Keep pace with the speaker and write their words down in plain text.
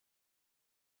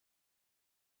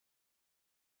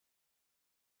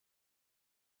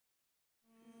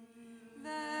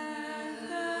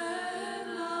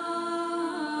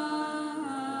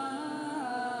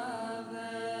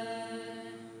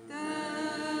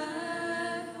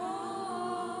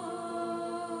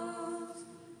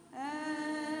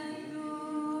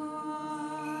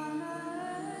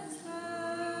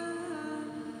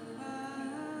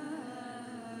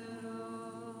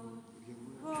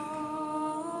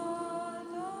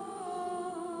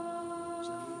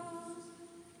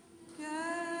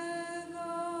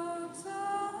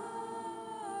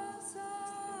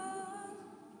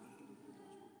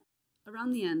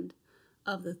around the end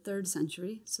of the 3rd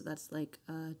century, so that's like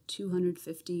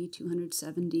 250,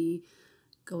 270,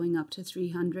 going up to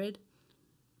 300,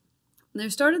 there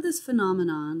started this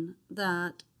phenomenon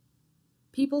that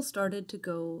people started to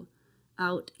go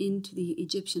out into the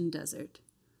Egyptian desert,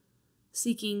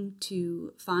 seeking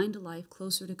to find a life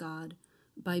closer to God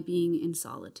by being in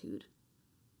solitude.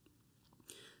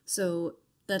 So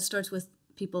that starts with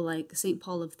people like St.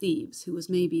 Paul of Thebes, who was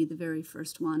maybe the very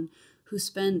first one, who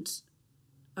spent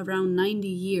around 90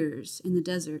 years in the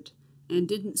desert and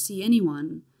didn't see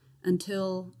anyone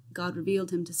until God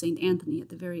revealed him to St. Anthony at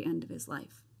the very end of his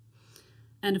life.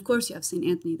 And of course you have St.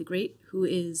 Anthony the Great, who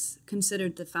is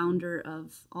considered the founder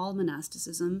of all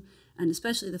monasticism, and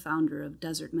especially the founder of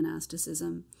desert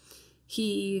monasticism.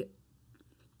 He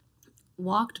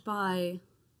walked by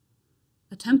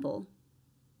a temple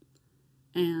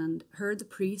and heard the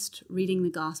priest reading the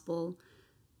gospel,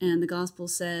 and the gospel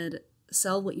said,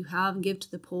 "Sell what you have and give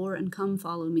to the poor and come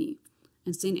follow me."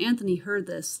 And St. Anthony heard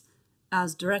this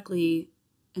as directly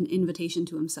an invitation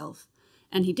to himself.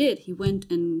 And he did. He went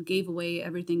and gave away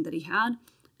everything that he had,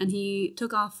 and he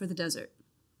took off for the desert.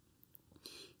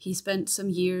 He spent some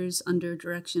years under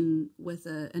direction with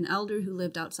an elder who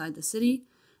lived outside the city,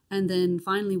 and then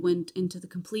finally went into the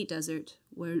complete desert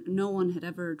where no one had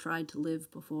ever tried to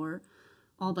live before,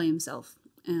 all by himself,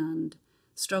 and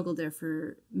struggled there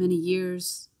for many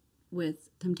years with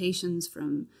temptations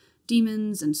from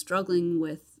demons and struggling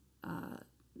with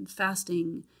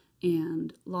fasting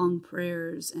and long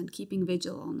prayers and keeping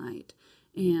vigil all night.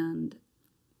 And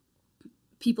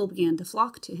people began to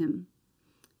flock to him.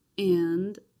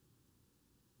 And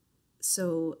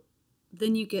so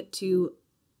then you get to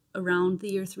around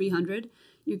the year 300,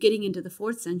 you're getting into the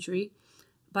 4th century.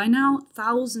 By now,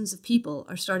 thousands of people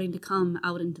are starting to come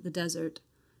out into the desert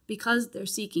because they're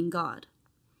seeking God.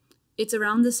 It's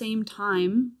around the same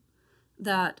time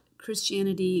that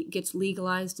Christianity gets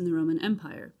legalized in the Roman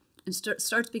Empire and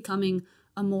starts becoming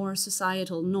a more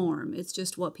societal norm. It's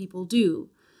just what people do.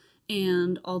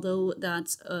 And although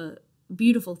that's a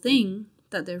beautiful thing,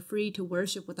 that they're free to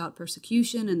worship without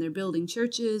persecution, and they're building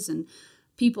churches, and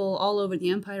people all over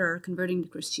the empire are converting to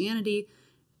Christianity,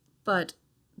 but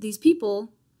these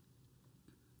people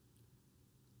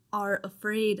are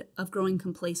afraid of growing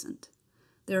complacent.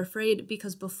 They're afraid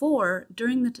because before,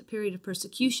 during the period of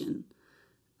persecution,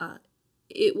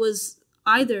 it was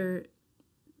either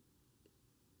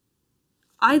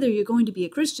you're going to be a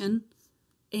Christian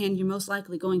and you're most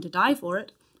likely going to die for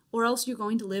it, or else you're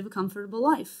going to live a comfortable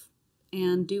life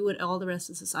and do what all the rest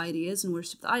of society is and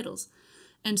worship the idols.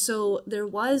 And so there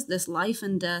was this life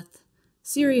and death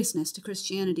seriousness to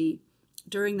Christianity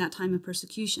during that time of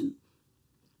persecution.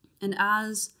 And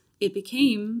as it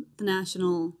became the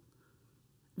national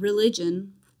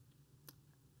religion,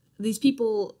 these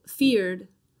people feared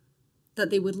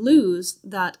that they would lose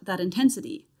that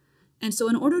intensity. And so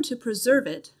in order to preserve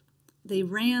it, they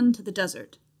ran to the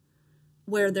desert,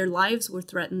 where their lives were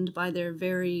threatened by their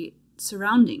very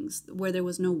surroundings, where there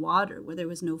was no water, where there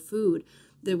was no food,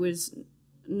 there was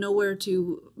nowhere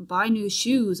to buy new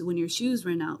shoes when your shoes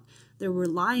ran out. There were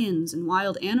lions and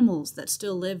wild animals that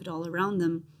still lived all around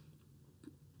them.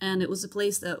 And it was a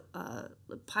place that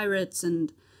pirates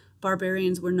and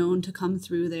barbarians were known to come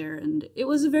through there, and it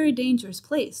was a very dangerous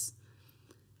place.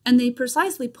 And they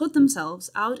precisely put themselves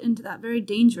out into that very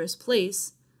dangerous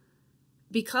place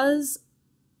because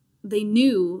they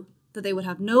knew that they would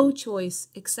have no choice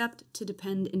except to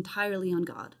depend entirely on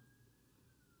God.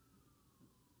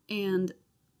 And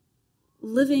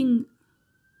living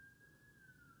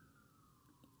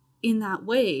in that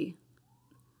way,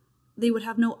 they would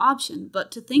have no option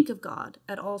but to think of God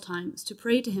at all times, to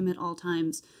pray to him at all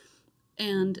times.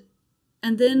 And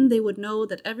then they would know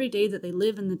that every day that they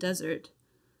live in the desert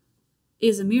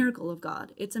is a miracle of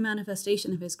God. It's a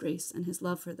manifestation of his grace and his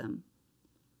love for them.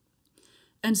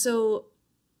 And so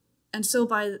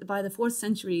by the 4th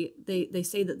century, they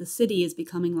say that the city is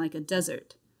becoming like a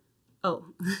desert.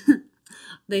 Oh,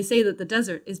 they say that the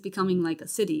desert is becoming like a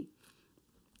city.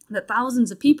 That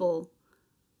thousands of people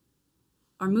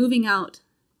are moving out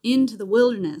into the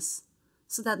wilderness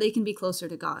so that they can be closer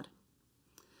to God.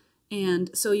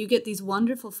 And so you get these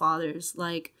wonderful fathers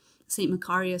like St.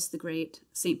 Macarius the Great,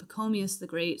 St. Pachomius the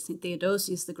Great, St.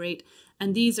 Theodosius the Great,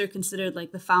 and these are considered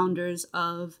like the founders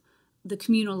of the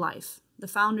communal life, the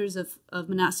founders of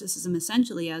monasticism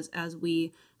essentially as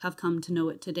we have come to know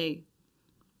it today.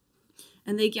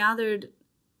 And they gathered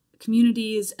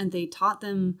communities and they taught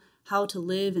them how to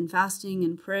live in fasting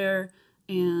and prayer,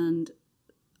 and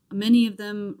many of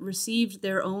them received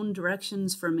their own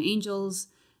directions from angels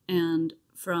and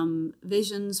from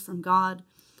visions from God.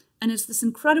 And it's this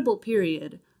incredible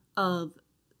period of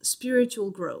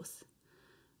spiritual growth.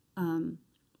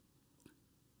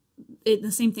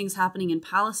 The same thing's happening in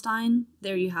Palestine.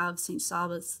 There you have St.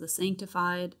 Sabas the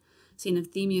Sanctified, St.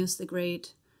 Euthemius the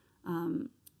Great,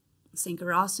 St.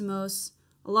 Gerasimos,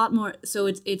 a lot more. So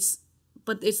it's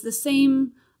the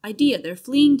same idea. They're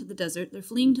fleeing to the desert, they're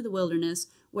fleeing to the wilderness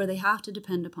where they have to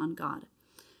depend upon God.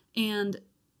 And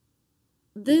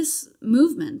this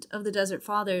movement of the Desert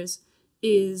Fathers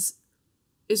is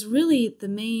really the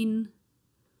main,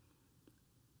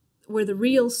 where the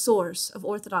real source of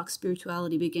Orthodox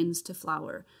spirituality begins to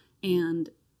flower. And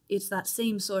it's that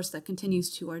same source that continues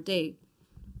to our day.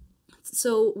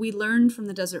 So we learned from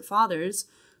the Desert Fathers,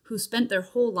 who spent their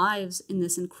whole lives in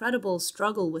this incredible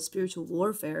struggle with spiritual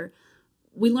warfare.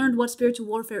 We learned what spiritual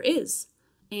warfare is.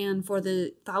 And for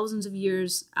the thousands of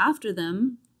years after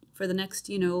them, for the next,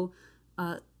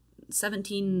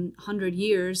 1700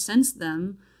 years since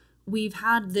them, we've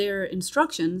had their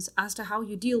instructions as to how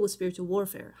you deal with spiritual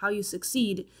warfare, how you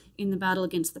succeed in the battle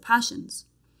against the passions.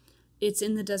 It's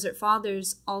in the Desert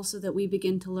Fathers also that we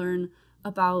begin to learn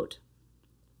about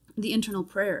the internal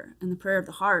prayer and the prayer of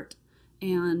the heart.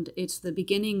 And it's the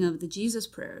beginning of the Jesus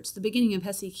prayer. It's the beginning of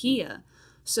Hesychia.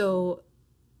 So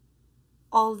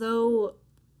although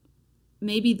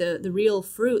maybe the real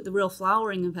fruit, the real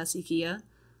flowering of Hesychia,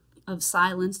 of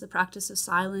silence, the practice of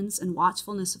silence and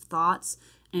watchfulness of thoughts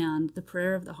and the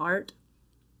prayer of the heart,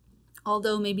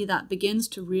 although maybe that begins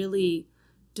to really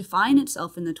define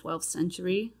itself in the 12th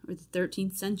century or the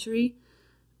 13th century,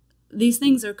 these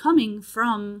things are coming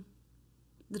from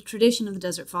the tradition of the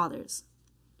Desert Fathers.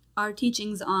 Our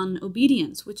teachings on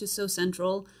obedience, which is so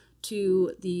central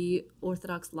to the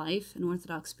Orthodox life and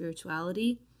Orthodox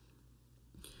spirituality,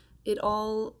 it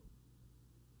all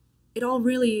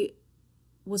really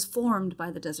was formed by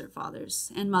the Desert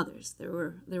Fathers and mothers. There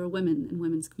were women and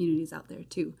women's communities out there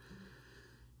too.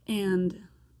 And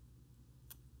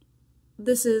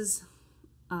this is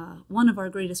one of our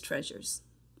greatest treasures,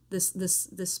 this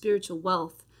spiritual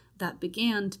wealth that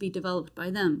began to be developed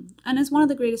by them. And it's one of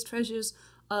the greatest treasures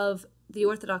of the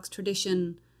Orthodox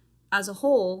tradition as a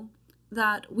whole,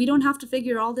 that we don't have to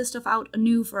figure all this stuff out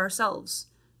anew for ourselves,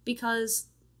 because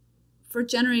for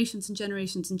generations and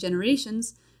generations and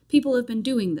generations, people have been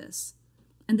doing this,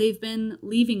 and they've been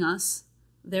leaving us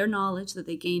their knowledge that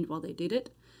they gained while they did it.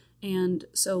 And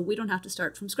so we don't have to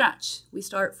start from scratch. We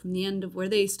start from the end of where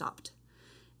they stopped.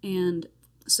 And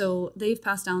so they've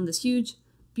passed down this huge,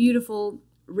 beautiful,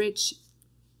 rich,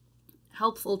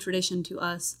 helpful tradition to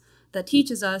us that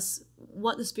teaches us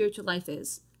what the spiritual life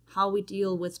is, how we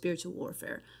deal with spiritual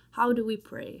warfare, how do we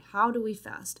pray, how do we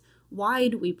fast, why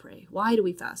do we pray, why do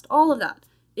we fast, all of that.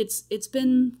 It's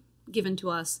been given to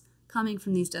us coming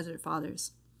from these Desert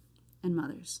Fathers and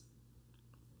mothers.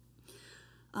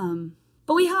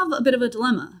 But we have a bit of a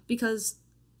dilemma, because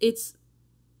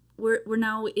we're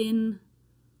now in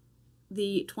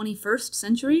the 21st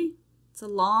century. It's a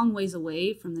long ways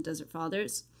away from the Desert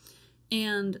Fathers,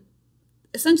 and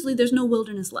essentially there's no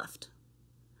wilderness left.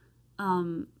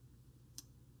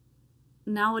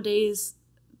 Nowadays,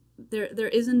 there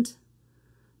isn't.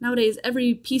 Nowadays,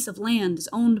 every piece of land is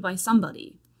owned by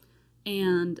somebody,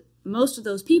 and most of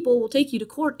those people will take you to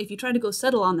court if you try to go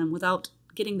settle on them without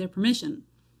getting their permission.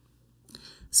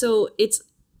 So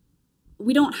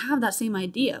we don't have that same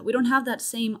idea. We don't have that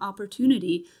same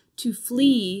opportunity to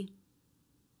flee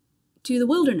to the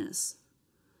wilderness.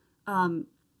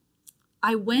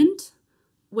 I went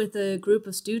with a group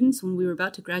of students when we were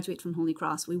about to graduate from Holy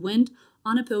Cross. We went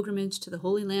on a pilgrimage to the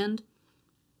Holy Land,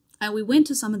 and we went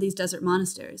to some of these desert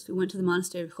monasteries. We went to the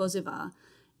monastery of Joseva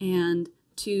and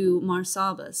to Mar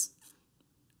Sabas.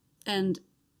 And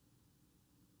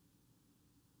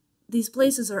these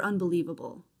places are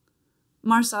unbelievable.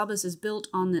 Mar Sabas is built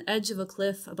on the edge of a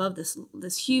cliff above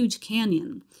this huge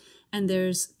canyon, and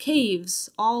there's caves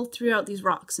all throughout these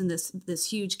rocks in this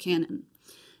huge canyon.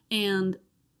 And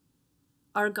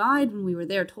our guide, when we were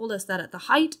there, told us that at the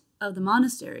height of the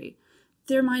monastery,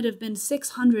 there might have been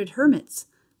 600 hermits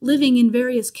living in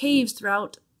various caves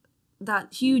throughout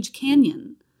that huge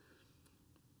canyon.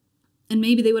 And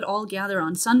maybe they would all gather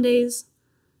on Sundays,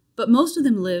 but most of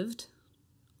them lived,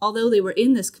 although they were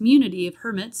in this community of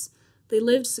hermits, they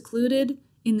lived secluded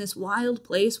in this wild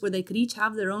place where they could each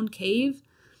have their own cave.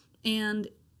 And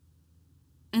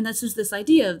that's just this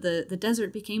idea of the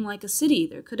desert became like a city.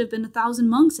 There could have been 1,000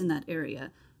 monks in that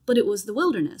area, but it was the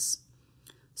wilderness.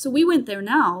 So we went there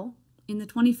now in the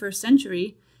 21st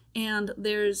century, and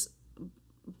there's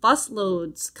bus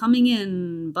loads coming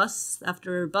in, bus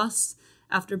after bus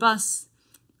after bus,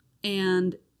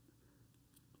 and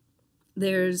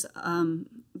there's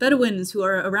Bedouins who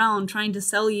are around trying to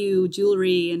sell you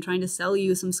jewelry and trying to sell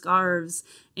you some scarves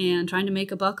and trying to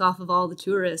make a buck off of all the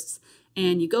tourists.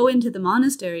 And you go into the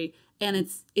monastery and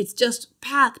it's just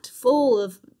packed full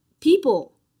of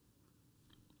people.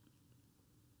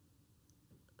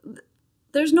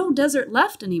 There's no desert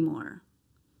left anymore.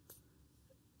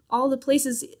 All the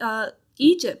places,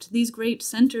 Egypt, these great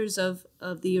centers of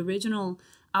the original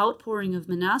outpouring of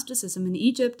monasticism in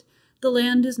Egypt, the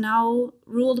land is now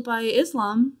ruled by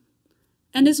Islam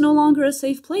and is no longer a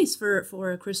safe place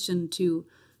for a Christian to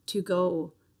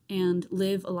go and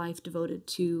live a life devoted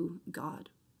to God.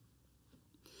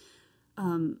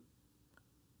 And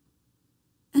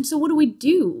so what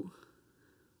do?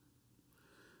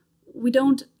 We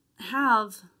don't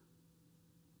have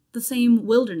the same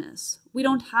wilderness. We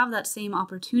don't have that same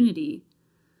opportunity.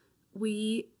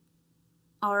 We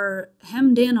are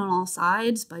hemmed in on all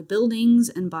sides by buildings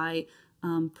and by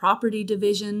property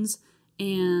divisions,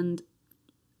 and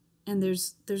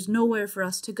there's nowhere for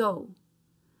us to go.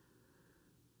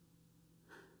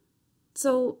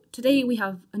 So today we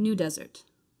have a new desert.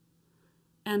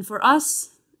 And for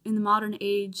us in the modern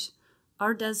age,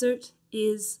 our desert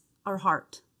is our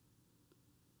heart.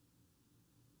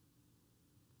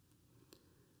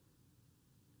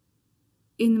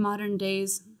 In the modern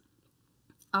days,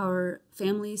 our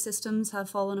family systems have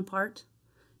fallen apart,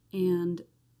 and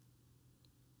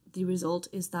the result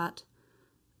is that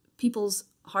people's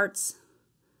hearts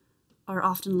are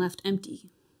often left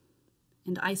empty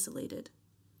and isolated.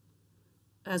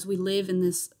 As we live in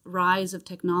this rise of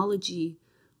technology,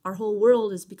 our whole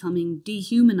world is becoming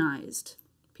dehumanized.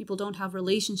 People don't have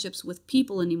relationships with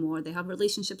people anymore. They have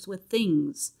relationships with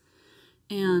things.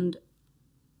 And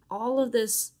all of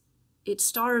this, it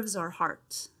starves our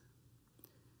hearts.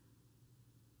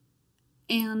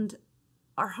 And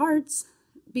our hearts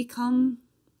become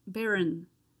barren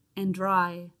and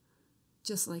dry,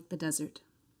 just like the desert.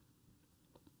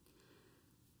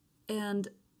 And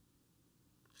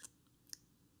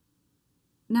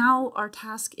now our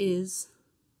task is,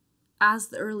 as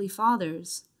the early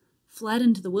fathers fled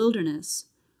into the wilderness,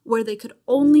 where they could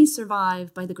only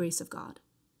survive by the grace of God.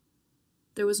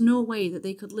 There was no way that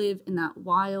they could live in that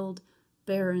wild,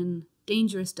 barren,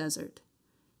 dangerous desert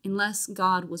unless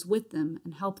God was with them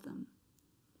and helped them.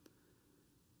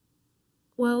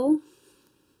 Well,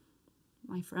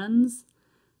 my friends,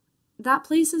 that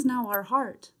place is now our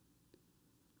heart,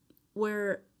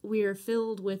 where we are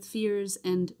filled with fears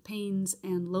and pains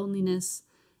and loneliness,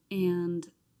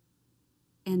 and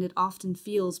it often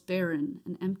feels barren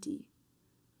and empty.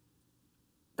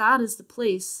 That is the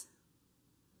place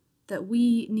that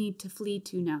we need to flee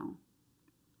to now,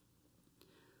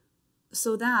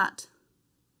 so that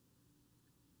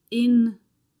in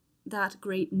that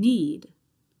great need,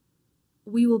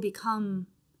 we will become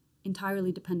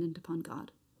entirely dependent upon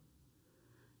God.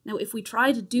 Now, if we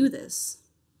try to do this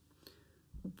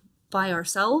by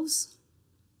ourselves,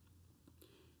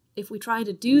 if we try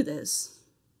to do this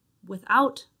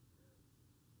without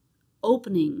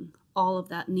opening all of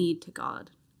that need to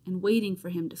God and waiting for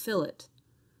Him to fill it,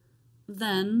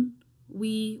 then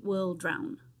we will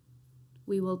drown.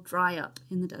 We will dry up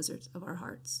in the desert of our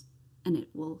hearts, and it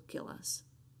will kill us.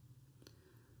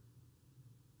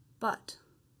 But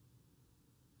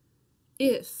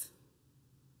if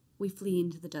we flee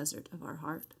into the desert of our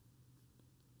heart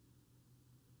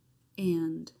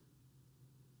and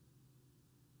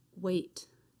wait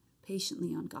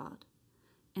patiently on God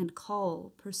and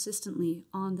call persistently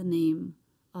on the name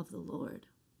of the Lord,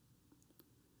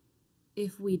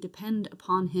 if we depend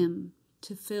upon Him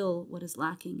to fill what is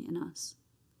lacking in us,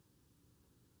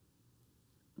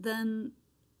 then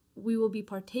we will be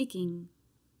partaking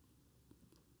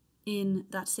in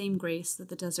that same grace that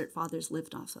the Desert Fathers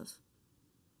lived off of.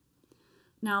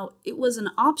 Now, it was an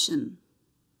option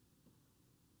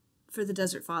for the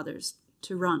Desert Fathers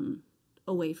to run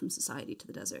away from society to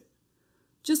the desert,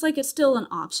 just like it's still an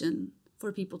option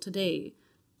for people today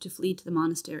to flee to the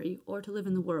monastery or to live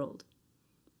in the world.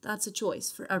 That's a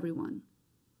choice for everyone.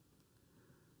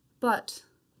 But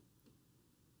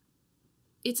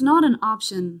it's not an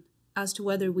option as to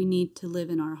whether we need to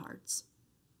live in our hearts.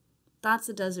 That's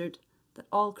a desert that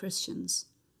all Christians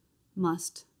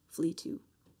must flee to.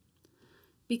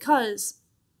 Because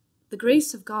the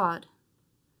grace of God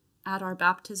at our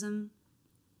baptism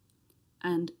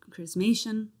and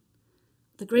chrismation,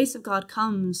 the grace of God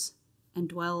comes and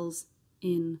dwells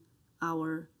in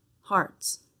our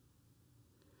hearts.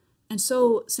 And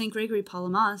so St. Gregory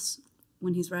Palamas,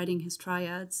 when he's writing his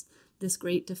triads, this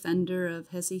great defender of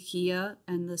hesychia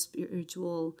and the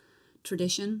spiritual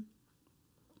tradition,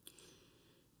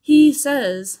 he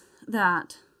says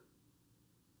that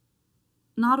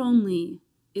not only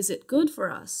is it good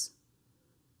for us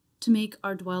to make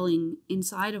our dwelling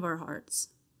inside of our hearts,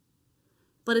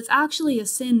 but it's actually a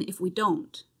sin if we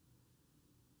don't.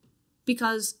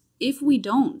 Because if we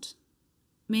don't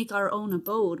make our own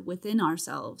abode within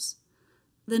ourselves,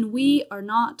 then we are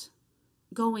not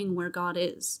going where God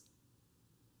is.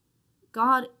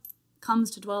 God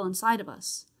comes to dwell inside of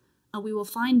us, and we will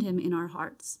find him in our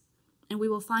hearts, and we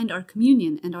will find our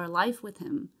communion and our life with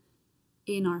him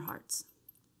in our hearts.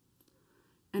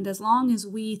 And as long as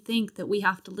we think that we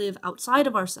have to live outside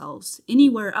of ourselves,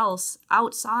 anywhere else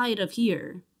outside of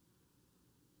here,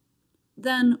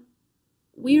 then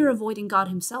we are avoiding God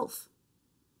himself.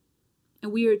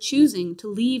 And we are choosing to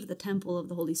leave the temple of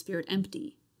the Holy Spirit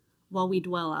empty while we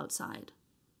dwell outside.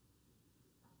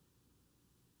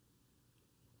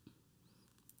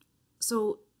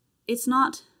 So it's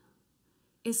not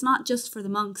just for the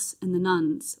monks and the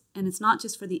nuns, and it's not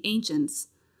just for the ancients.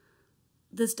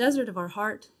 This desert of our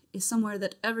heart is somewhere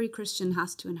that every Christian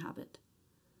has to inhabit.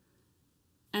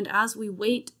 And as we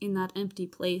wait in that empty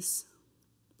place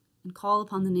and call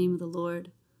upon the name of the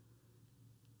Lord,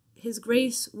 his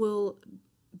grace will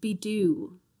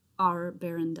bedew our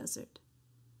barren desert,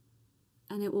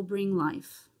 and it will bring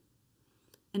life,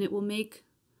 and it will make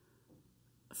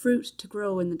fruit to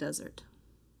grow in the desert.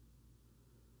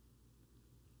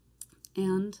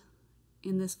 And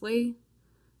in this way,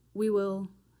 we will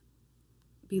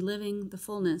be living the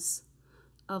fullness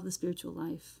of the spiritual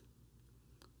life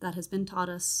that has been taught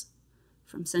us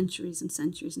from centuries and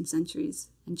centuries and centuries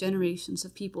and generations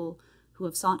of people who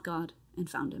have sought God and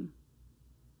found him.